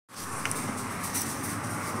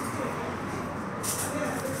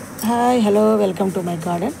Hi, hello, welcome to my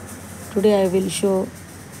garden. Today I will show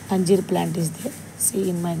anjeer plant is there. See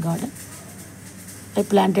in my garden. I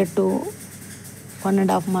planted to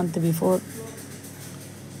 1.5 months before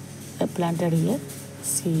I planted here.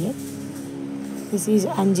 See here. This is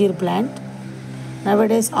anjeer plant.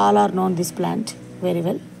 Nowadays all are known this plant very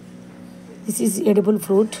well. This is edible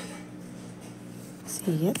fruit.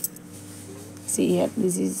 See here. See here.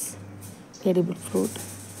 This is edible fruit.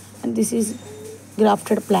 And this is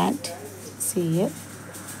grafted plant. See here.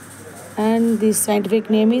 And this scientific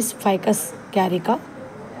name is Ficus carica.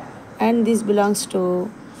 And this belongs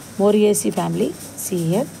to Moriaceae family. See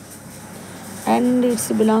here. And it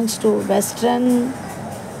belongs to Western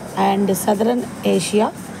and Southern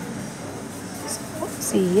Asia. So,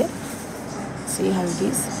 see here. See how it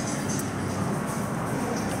is.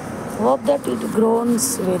 Hope that it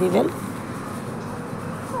grows very well.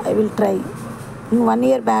 I will try. 1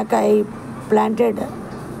 year back I planted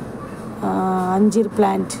anjeer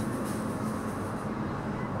plant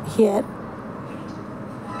here.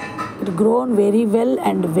 It grown very well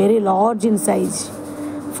and very large in size.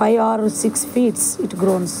 5 or 6 feet it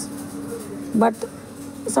grows. But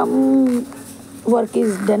some work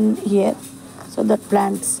is done here. So that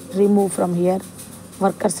plants remove from here.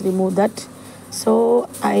 Workers remove that. So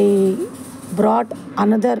I brought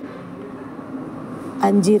another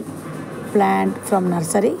anjeer plant from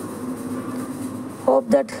nursery. Hope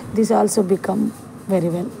that this also become very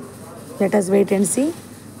well. Let us wait and see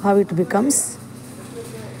how it becomes.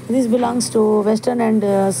 This belongs to Western and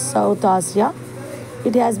South Asia.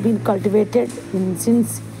 It has been cultivated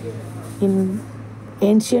since in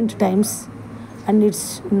ancient times, and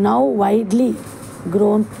it's now widely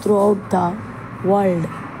grown throughout the world.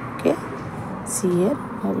 Okay, see here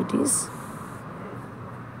how it is.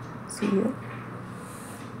 See here.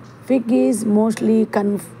 Fig is mostly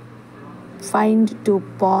confined to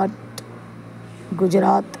part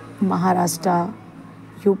Gujarat, Maharashtra,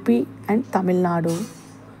 UP and Tamil Nadu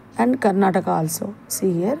and Karnataka also.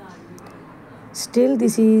 See here. Still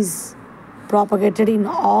this is propagated in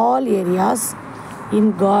all areas,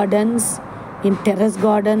 in gardens, in terrace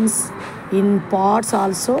gardens, in pots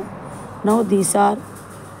also. Now these are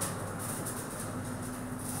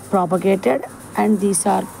propagated and these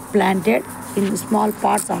are planted in small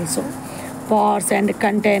pots also. Pots and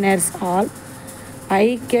containers all.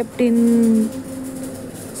 I kept in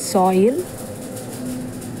soil.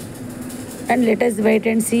 And let us wait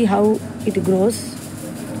and see how it grows.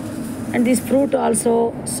 And this fruit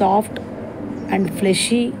also soft and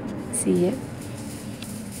fleshy. See here.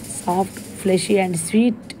 Soft, fleshy and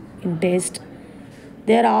sweet in taste.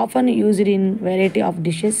 They are often used in variety of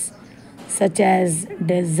dishes such as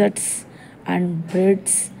desserts and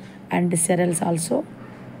breads and cereals also.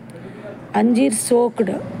 Anjeer soaked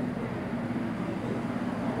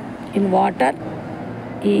in water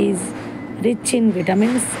is rich in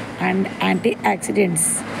vitamins and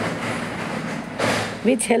antioxidants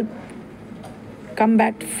which help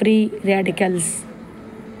combat free radicals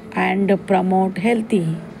and promote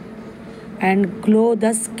healthy and glow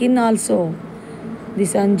the skin also.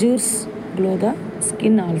 These anjeers glow the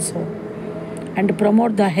skin also and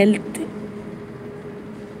promote the health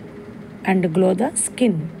and glow the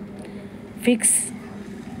skin. Figs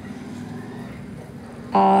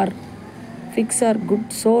are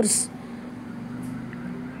good source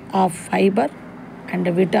of fiber and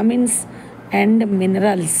vitamins and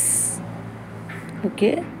minerals.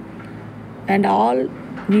 Okay, and all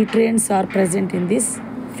nutrients are present in this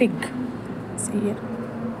fig. See here.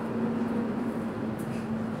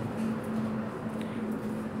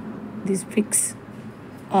 These figs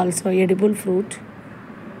also edible fruit,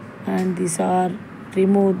 and these are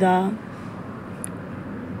remove the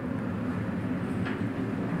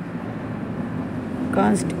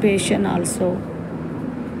constipation also.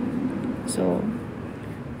 So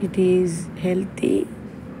it is healthy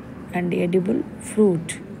and edible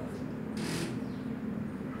fruit.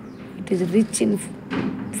 It is rich in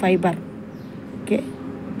fiber. Okay,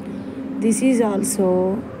 this is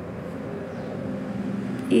also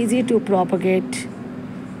easy to propagate.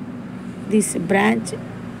 This branch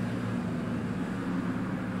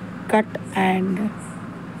cut and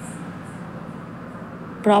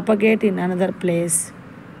propagate in another place.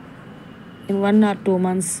 In 1 or 2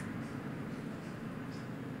 months,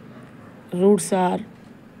 roots are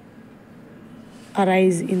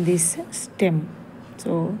arise in this stem.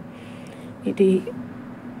 So it is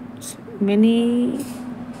many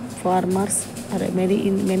farmers or in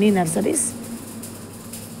many nurseries,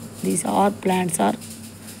 these all plants are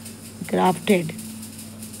grafted.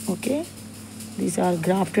 Okay, these are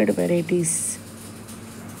grafted varieties.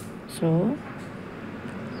 So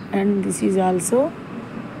and this is also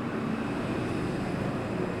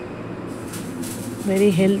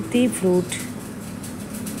very healthy fruit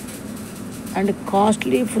and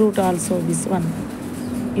costly fruit also, this one.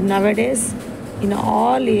 In nowadays, in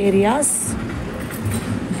all areas,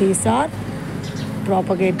 these are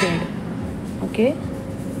propagated. Okay,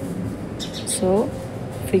 so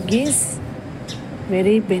fig is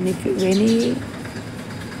very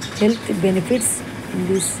health benefits in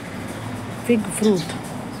this fig fruit,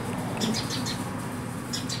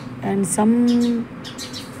 and some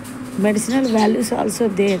medicinal values also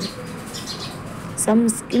there. Some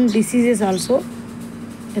skin diseases also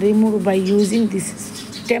removed by using this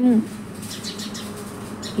stem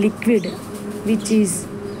liquid, which is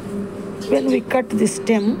when we cut the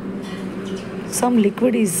stem, some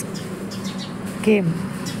liquid is came.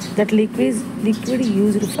 That liquid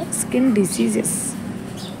used for skin diseases.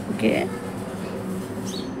 Okay,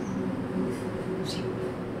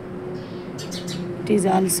 it is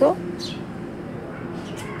also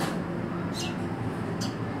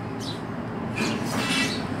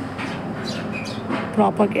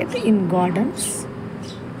propagate in gardens,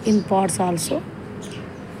 in pots also.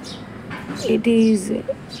 It is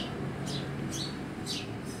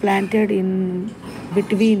planted in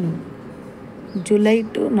between July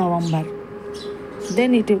to November.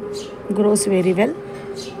 Then it grows very well.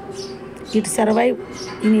 It survives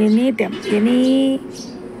in any time, any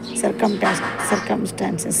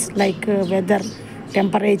circumstances like weather,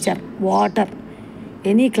 temperature, water,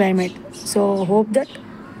 any climate. So hope that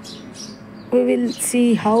we will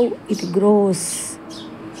see how it grows.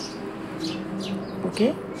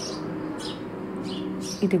 Okay,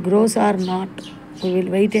 it grows or not, we will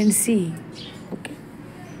wait and see. Okay,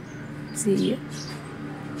 see you.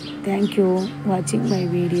 Thank you watching my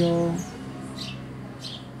video.